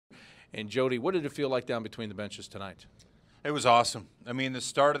And Jody, what did it feel like down between the benches tonight? It was awesome. I mean, the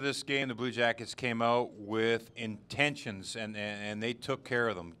start of this game, the Blue Jackets came out with intentions, and they took care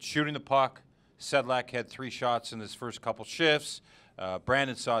of them. Shooting the puck, Sedlak had 3 shots in his first couple shifts.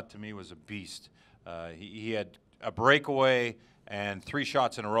 Brandon Saad, to me, was a beast. He had a breakaway and 3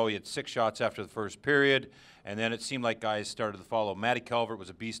 shots in a row. He had 6 shots after the first period, and then it seemed like guys started to follow. Matty Calvert was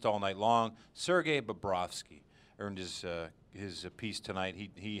a beast all night long. Sergei Bobrovsky earned his piece tonight.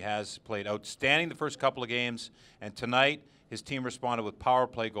 He has played outstanding the first couple of games, and tonight his team responded with power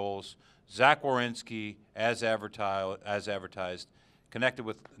play goals. Zach Werenski, as advertised, connected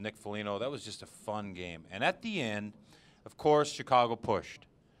with Nick Foligno. That was just a fun game. And at the end, of course, Chicago pushed.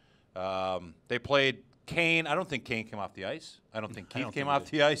 They played Kane. I don't think Kane came off the ice. I don't think Keith came off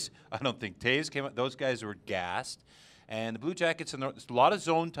the ice. I don't think Taves came off. Those guys were gassed. And the Blue Jackets, a lot of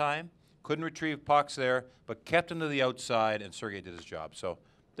zone time, couldn't retrieve pucks there, but kept them to the outside, and Sergei did his job. So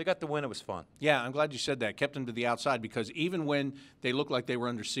they got the win. It was fun. Yeah, I'm glad you said that. Kept them to the outside, because even when they looked like they were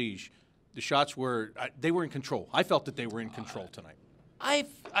under siege, the shots were they were in control. I felt that they were in control tonight. I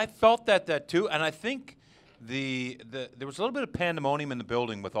felt that too, and I think there was a little bit of pandemonium in the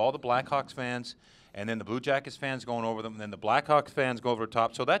building with all the Blackhawks fans, and then the Blue Jackets fans going over them, and then the Blackhawks fans go over the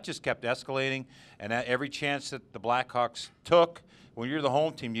top. So that just kept escalating, and at every chance that the Blackhawks took, when you're the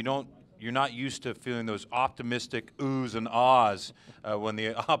home team, you're not used to feeling those optimistic oohs and ahs when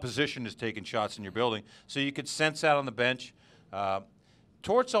the opposition is taking shots in your building. So you could sense that on the bench.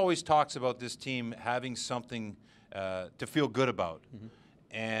 Torts always talks about this team having something to feel good about. Mm-hmm.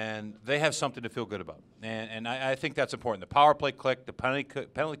 And they have something to feel good about. And I think that's important. The power play clicked. The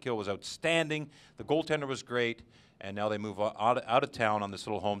penalty kill was outstanding. The goaltender was great. And now they move out of town on this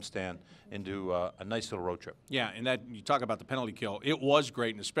little homestand into a nice little road trip. Yeah, and that you talk about the penalty kill. It was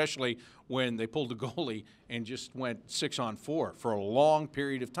great, and especially when they pulled the goalie and just went 6-on-4 for a long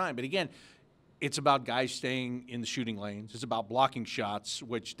period of time. But again, it's about guys staying in the shooting lanes. It's about blocking shots,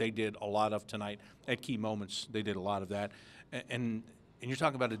 which they did a lot of tonight. At key moments, they did a lot of that. And you're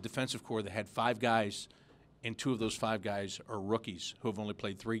talking about a defensive core that had 5 guys, and 2 of those 5 guys are rookies who have only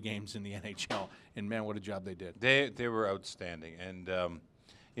played 3 games in the NHL. And, man, what a job they did. They were outstanding. And,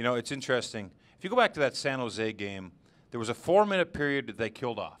 you know, it's interesting. If you go back to that San Jose game, there was a 4-minute period that they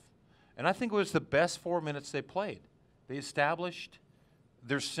killed off. And I think it was the best 4 minutes they played. They established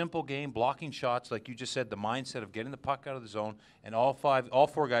their simple game, blocking shots, like you just said, the mindset of getting the puck out of the zone, and all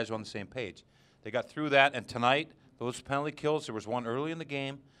 4 guys were on the same page. They got through that, and tonight, those penalty kills, there was one early in the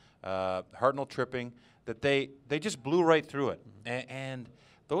game, Hartnell tripping, that they just blew right through it. Mm-hmm. And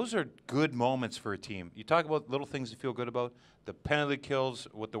those are good moments for a team. You talk about little things to feel good about. The penalty kills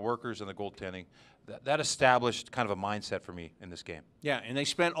with the workers and the goaltending, that established kind of a mindset for me in this game. Yeah, and they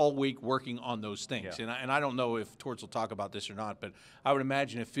spent all week working on those things. Yeah. And I don't know if Torts will talk about this or not, but I would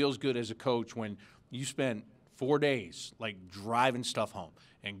imagine it feels good as a coach when you spend 4 days like driving stuff home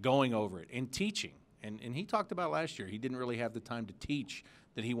and going over it and teaching. And he talked about last year, he didn't really have the time to teach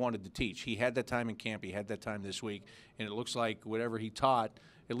that he wanted to teach. He had that time in camp. He had that time this week. And it looks like whatever he taught,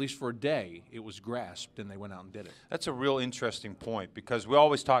 at least for a day, it was grasped, and they went out and did it. That's a real interesting point, because we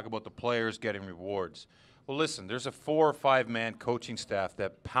always talk about the players getting rewards. Well, listen, there's a 4 or 5-man coaching staff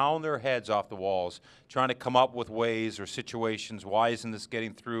that pound their heads off the walls trying to come up with ways or situations. Why isn't this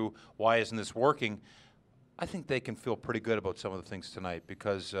getting through? Why isn't this working? I think they can feel pretty good about some of the things tonight,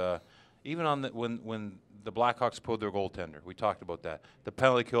 because even on when the Blackhawks pulled their goaltender, we talked about that. The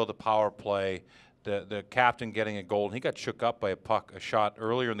penalty kill, the power play, the captain getting a goal. And he got shook up by a shot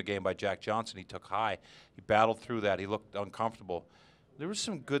earlier in the game by Jack Johnson. He took high. He battled through that. He looked uncomfortable. There were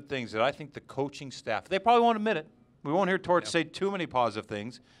some good things that I think the coaching staff, they probably won't admit it. We won't hear Torts say too many positive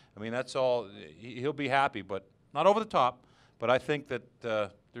things. I mean, that's all. He'll be happy, but not over the top. But I think that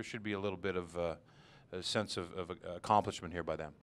there should be a little bit of a sense of accomplishment here by them.